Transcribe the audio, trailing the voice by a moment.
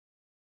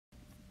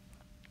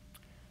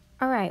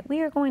All right, we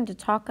are going to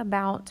talk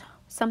about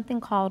something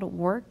called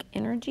work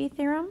energy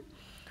theorem.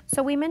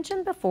 So we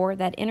mentioned before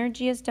that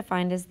energy is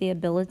defined as the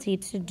ability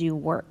to do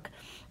work.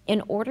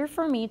 In order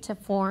for me to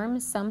form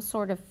some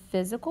sort of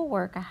physical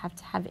work, I have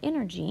to have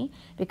energy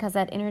because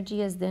that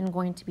energy is then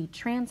going to be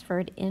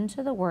transferred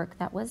into the work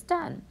that was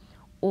done.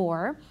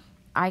 Or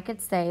I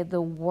could say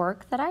the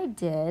work that I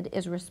did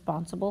is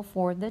responsible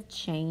for the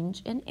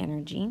change in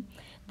energy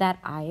that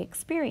I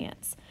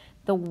experience.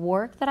 The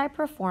work that I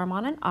perform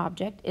on an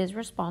object is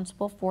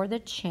responsible for the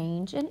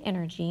change in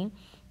energy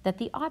that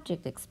the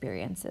object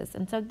experiences.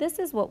 And so this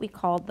is what we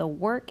call the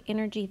work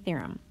energy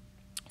theorem.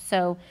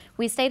 So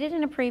we stated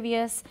in a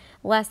previous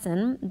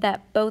lesson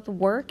that both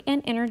work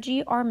and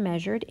energy are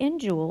measured in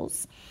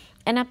joules.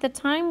 And at the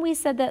time we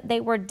said that they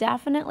were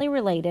definitely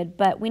related,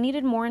 but we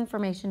needed more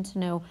information to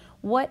know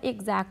what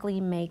exactly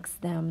makes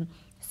them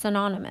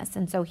synonymous.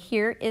 And so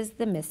here is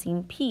the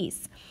missing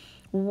piece.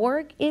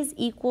 Work is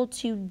equal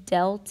to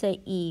delta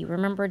E.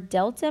 Remember,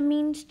 delta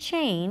means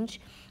change,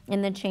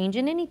 and the change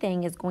in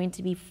anything is going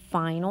to be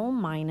final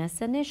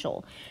minus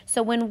initial.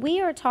 So when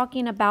we are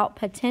talking about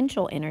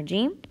potential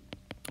energy,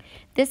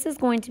 this is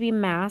going to be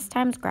mass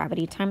times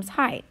gravity times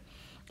height.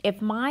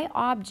 If my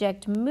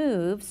object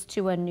moves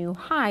to a new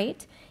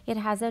height, it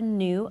has a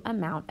new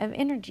amount of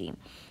energy.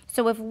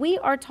 So if we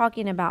are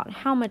talking about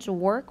how much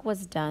work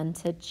was done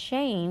to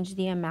change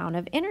the amount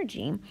of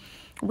energy,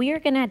 we are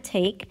going to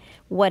take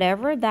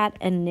whatever that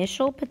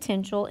initial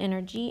potential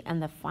energy and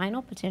the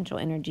final potential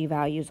energy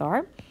values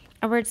are,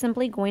 and we're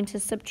simply going to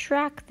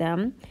subtract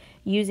them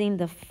using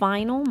the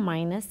final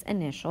minus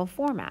initial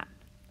format.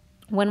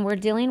 When we're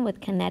dealing with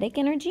kinetic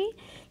energy,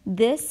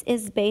 this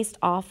is based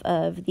off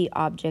of the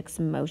object's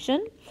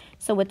motion,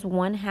 so it's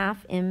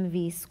 1/2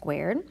 mv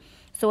squared.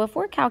 So if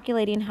we're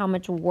calculating how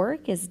much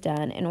work is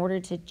done in order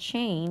to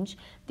change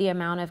the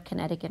amount of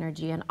kinetic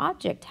energy an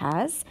object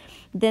has,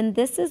 then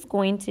this is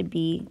going to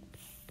be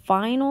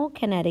final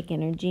kinetic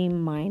energy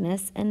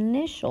minus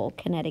initial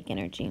kinetic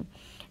energy.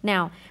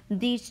 Now,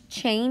 these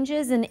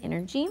changes in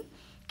energy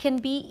can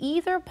be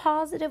either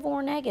positive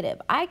or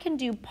negative. I can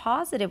do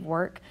positive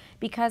work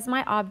because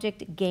my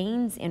object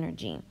gains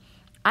energy.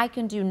 I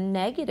can do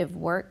negative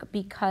work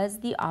because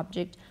the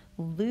object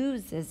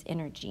loses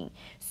energy.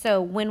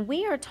 So when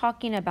we are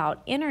talking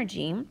about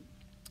energy,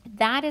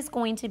 that is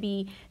going to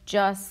be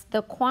just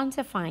the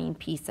quantifying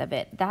piece of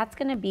it. That's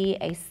going to be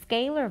a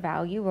scalar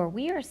value where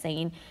we are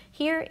saying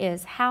here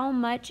is how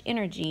much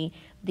energy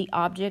the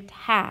object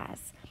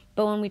has.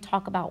 But when we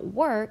talk about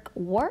work,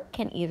 work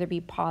can either be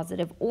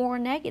positive or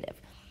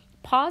negative.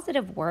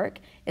 Positive work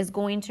is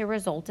going to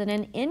result in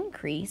an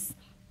increase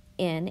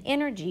in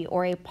energy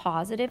or a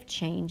positive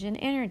change in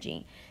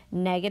energy.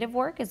 Negative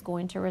work is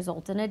going to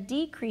result in a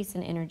decrease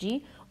in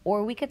energy,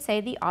 or we could say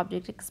the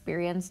object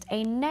experienced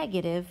a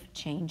negative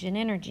change in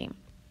energy.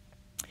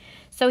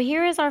 So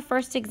here is our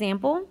first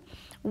example.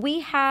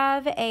 We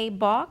have a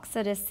box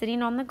that is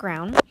sitting on the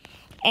ground,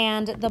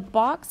 and the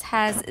box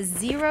has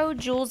 0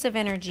 joules of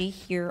energy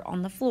here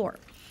on the floor.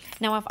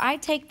 Now, if I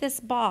take this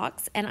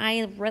box and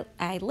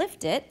I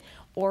lift it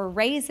or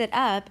raise it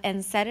up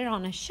and set it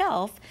on a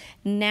shelf,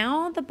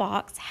 now the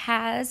box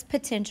has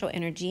potential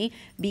energy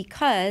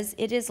because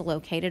it is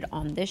located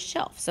on this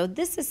shelf. So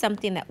this is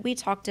something that we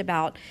talked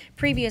about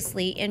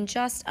previously in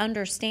just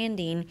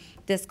understanding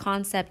this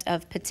concept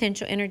of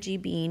potential energy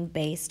being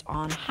based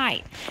on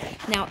height.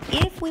 Now,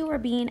 if we were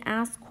being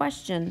asked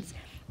questions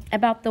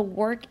about the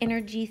work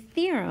energy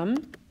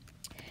theorem,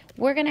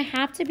 we're going to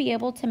have to be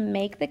able to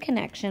make the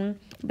connection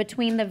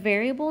between the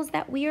variables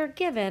that we are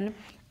given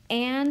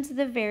and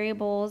the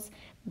variables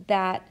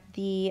that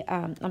the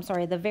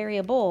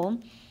variable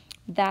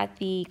that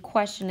the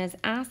question is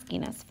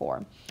asking us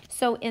for.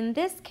 So in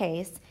this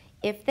case,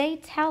 if they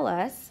tell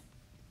us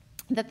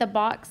that the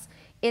box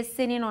is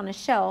sitting on a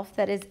shelf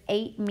that is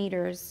 8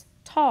 meters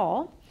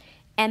tall,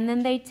 and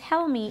then they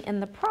tell me in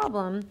the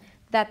problem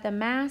that the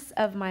mass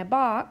of my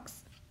box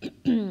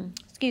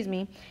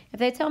if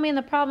they tell me in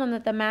the problem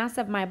that the mass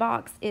of my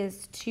box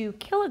is 2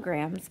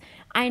 kilograms,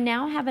 I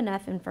now have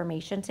enough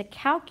information to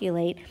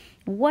calculate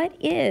what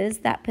is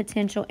that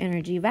potential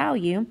energy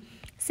value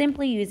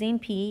simply using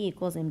P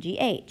equals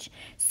mgh.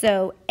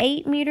 So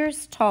 8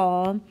 meters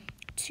tall,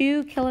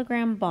 2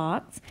 kilogram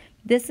box,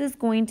 this is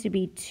going to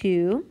be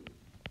 2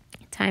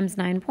 times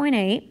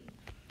 9.8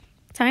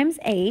 times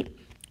 8,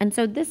 and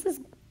so this is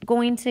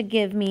going to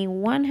give me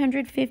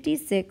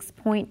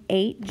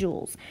 156.8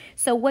 joules.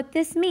 So what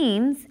this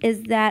means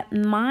is that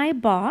my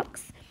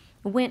box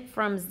went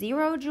from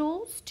 0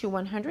 joules to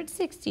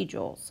 160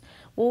 joules.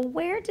 Well,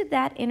 where did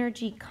that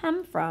energy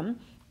come from?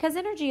 Because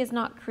energy is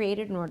not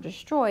created nor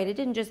destroyed. It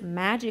didn't just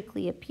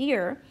magically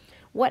appear.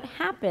 What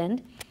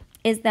happened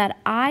is that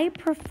I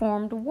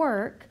performed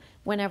work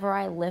whenever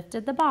I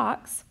lifted the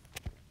box,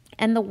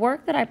 and the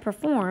work that I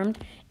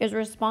performed is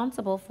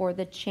responsible for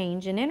the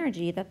change in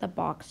energy that the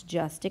box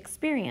just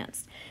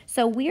experienced.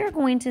 So we are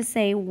going to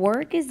say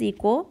work is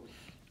equal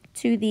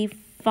to the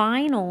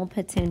final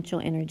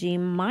potential energy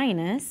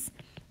minus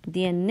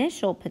the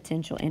initial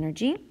potential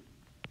energy.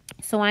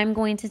 So I'm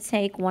going to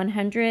take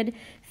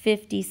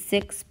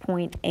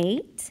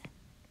 156.8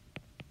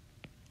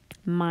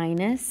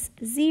 minus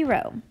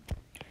 0.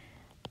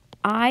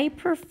 I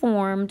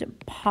performed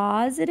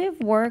positive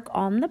work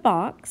on the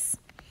box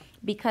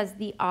because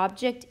the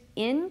object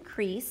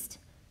increased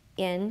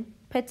in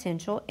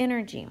potential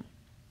energy.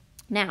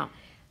 Now,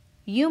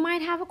 you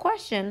might have a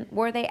question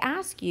where they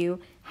ask you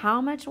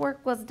how much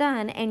work was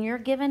done and you're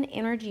given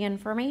energy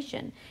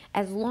information.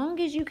 As long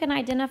as you can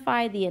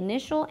identify the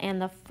initial and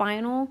the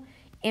final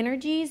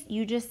energies,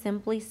 you just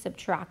simply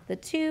subtract the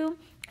two,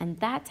 and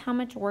that's how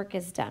much work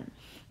is done.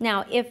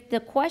 Now, if the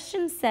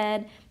question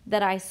said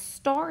that I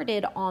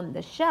started on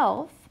the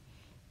shelf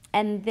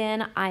and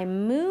then I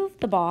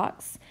moved the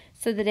box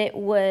so that it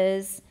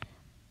was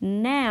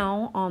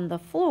now on the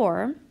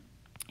floor,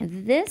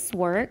 this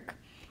work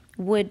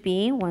would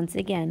be, once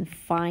again,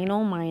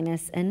 final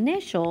minus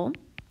initial,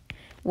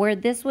 where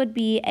this would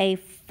be a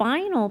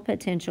final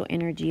potential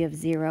energy of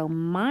 0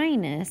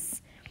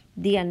 minus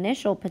the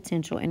initial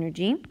potential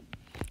energy.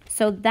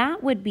 So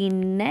that would be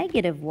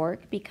negative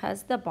work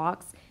because the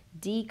box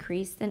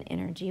decreased in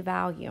energy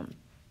value.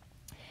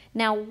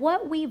 Now,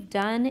 what we've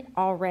done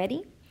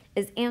already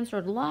is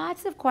answered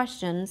lots of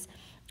questions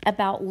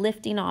about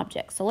lifting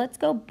objects. So let's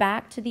go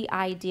back to the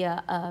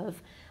idea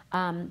of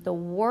the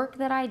work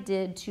that I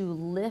did to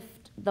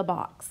lift the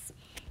box.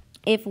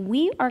 If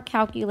we are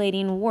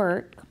calculating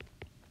work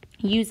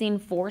using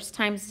force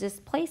times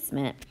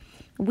displacement,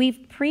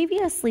 we've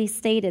previously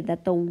stated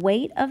that the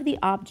weight of the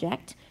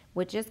object,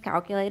 which is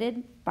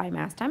calculated by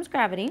mass times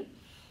gravity,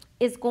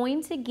 is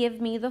going to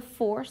give me the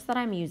force that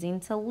I'm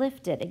using to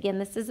lift it. Again,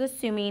 this is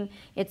assuming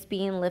it's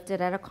being lifted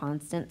at a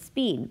constant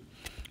speed.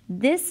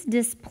 This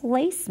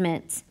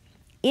displacement,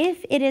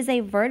 if it is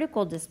a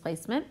vertical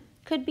displacement,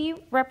 could be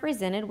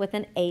represented with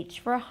an h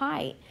for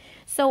height.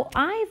 So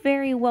I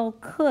very well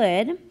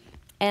could,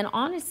 and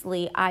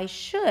honestly I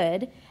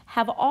should,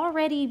 have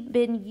already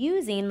been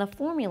using the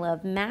formula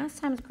of mass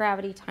times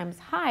gravity times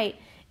height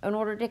in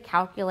order to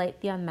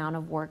calculate the amount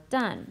of work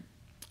done.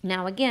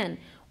 Now again,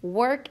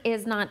 work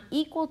is not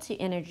equal to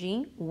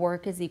energy.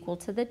 Work is equal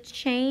to the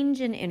change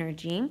in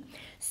energy.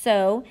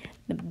 So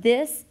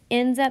this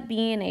ends up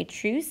being a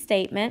true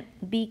statement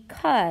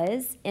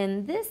because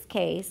in this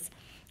case,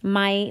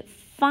 my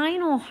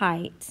final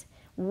height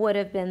would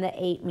have been the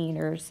 8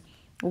 meters,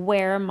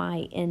 where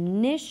my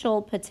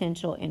initial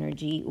potential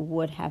energy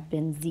would have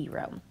been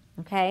 0.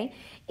 Okay?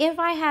 If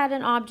I had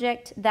an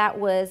object that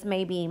was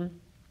maybe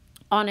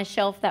on a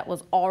shelf that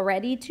was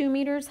already 2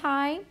 meters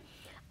high,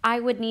 I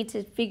would need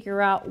to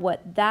figure out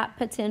what that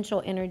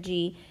potential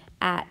energy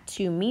at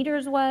 2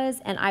 meters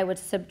was, and I would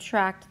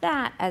subtract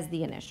that as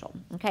the initial.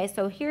 Okay,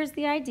 so here's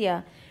the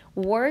idea.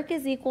 Work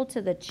is equal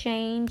to the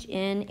change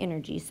in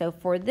energy. So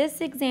for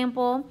this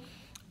example,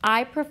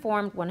 I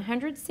performed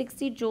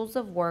 160 joules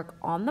of work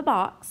on the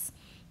box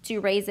to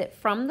raise it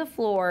from the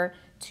floor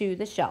to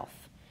the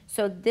shelf.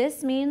 So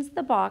this means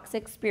the box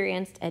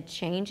experienced a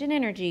change in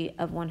energy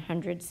of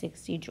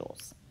 160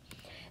 joules.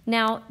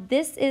 Now,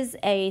 this is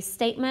a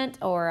statement,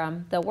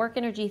 or the work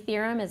energy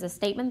theorem is a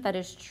statement that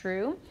is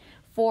true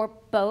for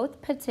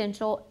both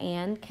potential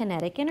and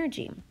kinetic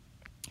energy.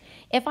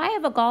 If I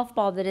have a golf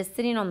ball that is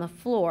sitting on the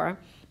floor,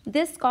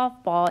 this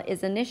golf ball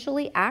is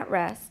initially at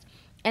rest,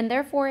 and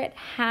therefore it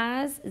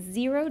has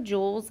 0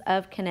 joules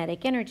of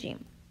kinetic energy.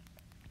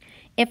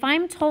 If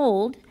I'm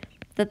told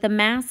that the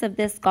mass of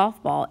this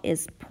golf ball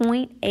is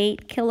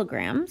 0.8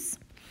 kilograms,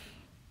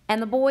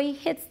 and the boy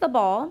hits the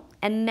ball,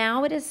 and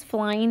now it is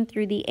flying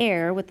through the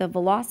air with a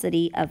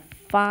velocity of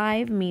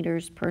 5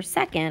 meters per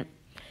second,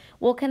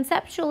 well,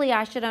 conceptually,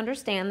 I should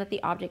understand that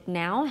the object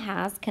now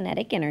has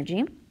kinetic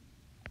energy,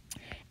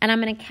 and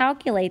I'm going to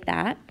calculate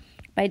that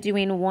by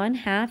doing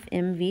 1/2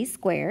 mv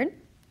squared,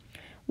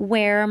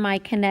 where my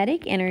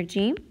kinetic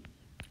energy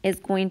is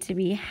going to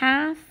be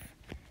half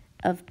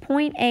of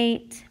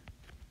 0.8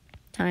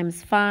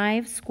 times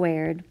 5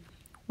 squared,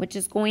 which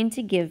is going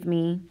to give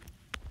me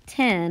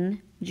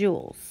 10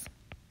 joules.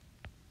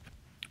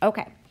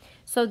 Okay,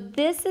 so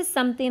this is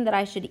something that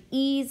I should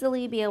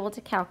easily be able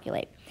to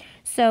calculate.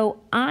 So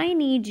I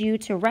need you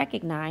to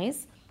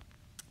recognize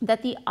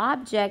that the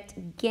object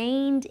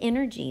gained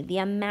energy. The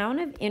amount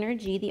of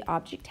energy the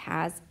object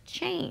has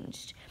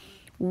changed.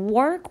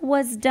 Work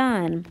was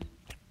done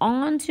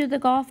onto the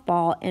golf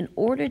ball in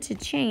order to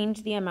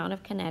change the amount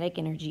of kinetic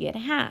energy it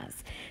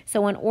has.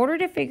 So in order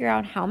to figure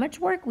out how much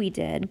work we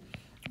did,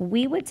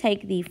 we would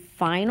take the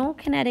final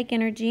kinetic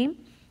energy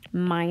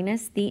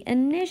minus the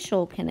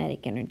initial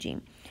kinetic energy.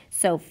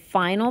 So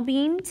final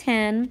being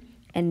 10,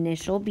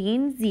 initial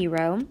being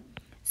 0.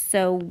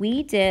 So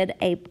we did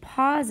a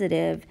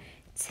positive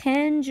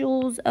 10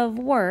 joules of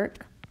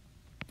work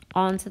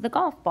onto the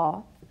golf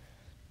ball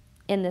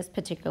in this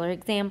particular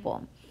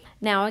example.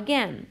 Now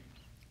again,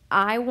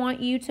 I want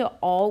you to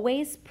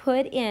always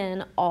put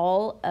in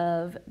all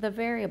of the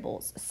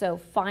variables. So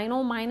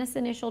final minus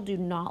initial, do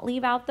not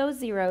leave out those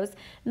zeros.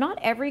 Not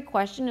every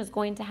question is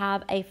going to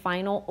have a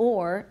final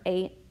or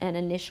an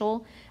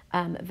initial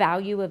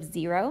value of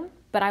 0.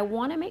 but I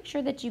want to make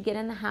sure that you get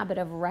in the habit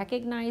of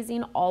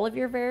recognizing all of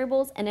your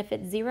variables, and if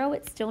it's 0,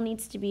 it still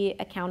needs to be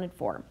accounted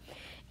for.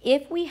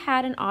 If we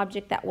had an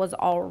object that was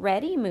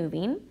already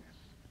moving,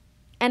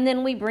 and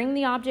then we bring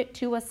the object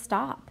to a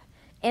stop,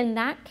 in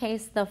that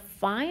case, the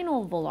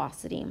final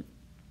velocity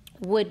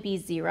would be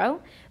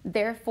 0.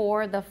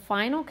 Therefore, the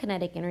final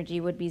kinetic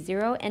energy would be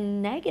 0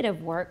 and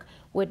negative work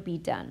would be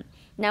done.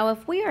 Now,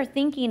 if we are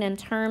thinking in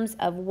terms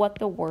of what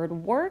the word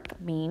work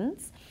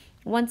means,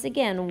 once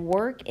again,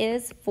 work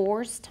is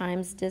force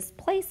times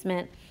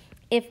displacement.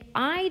 If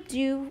I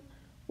do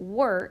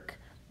work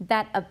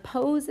that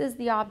opposes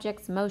the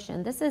object's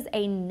motion, this is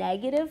a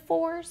negative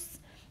force.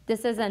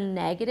 This is a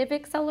negative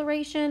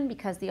acceleration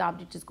because the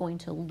object is going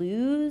to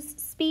lose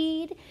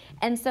speed,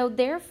 and so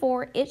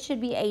therefore it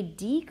should be a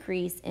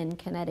decrease in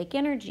kinetic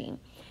energy.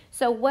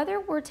 So whether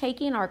we're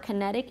taking our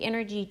kinetic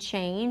energy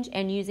change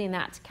and using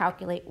that to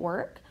calculate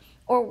work,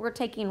 or we're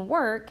taking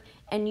work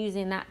and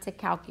using that to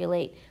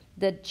calculate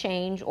the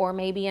change or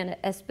maybe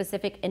a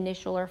specific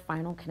initial or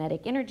final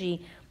kinetic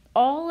energy,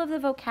 all of the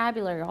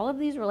vocabulary, all of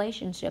these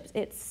relationships,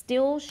 it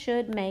still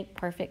should make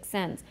perfect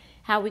sense,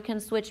 how we can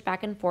switch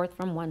back and forth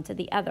from one to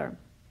the other.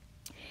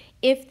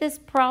 If this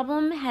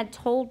problem had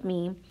told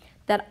me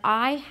that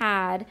I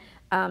had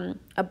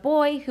a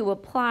boy who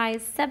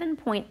applies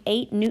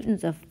 7.8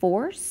 newtons of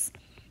force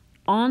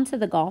onto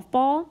the golf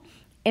ball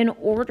in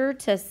order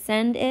to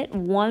send it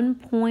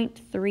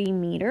 1.3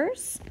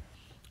 meters,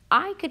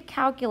 I could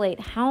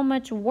calculate how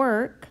much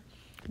work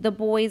the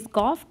boy's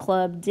golf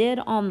club did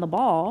on the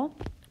ball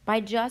by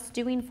just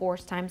doing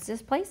force times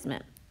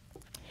displacement.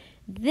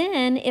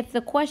 Then if the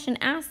question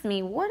asked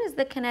me, what is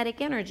the kinetic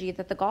energy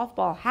that the golf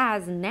ball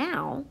has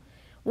now?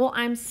 Well,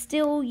 I'm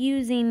still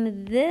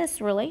using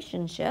this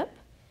relationship,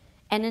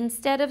 and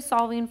instead of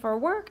solving for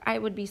work, I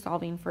would be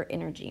solving for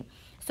energy.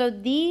 So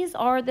these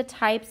are the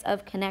types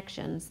of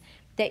connections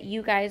that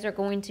you guys are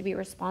going to be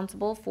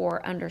responsible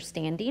for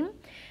understanding.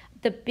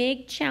 The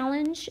big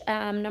challenge,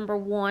 number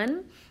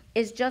 1,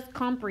 is just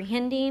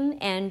comprehending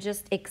and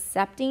just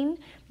accepting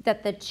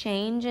that the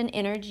change in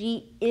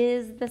energy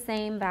is the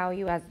same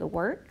value as the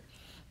work.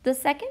 The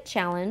second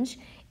challenge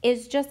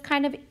is just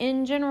kind of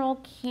in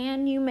general,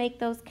 can you make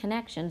those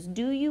connections?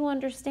 Do you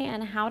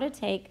understand how to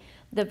take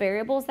the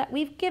variables that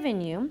we've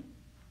given you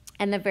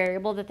and the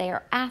variable that they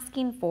are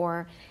asking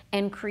for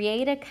and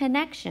create a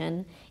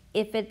connection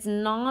if it's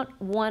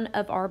not one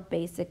of our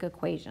basic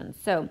equations?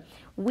 So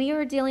we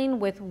are dealing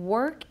with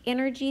work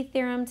energy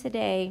theorem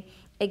today.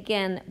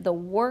 Again, the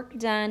work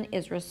done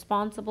is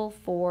responsible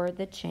for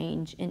the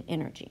change in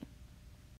energy.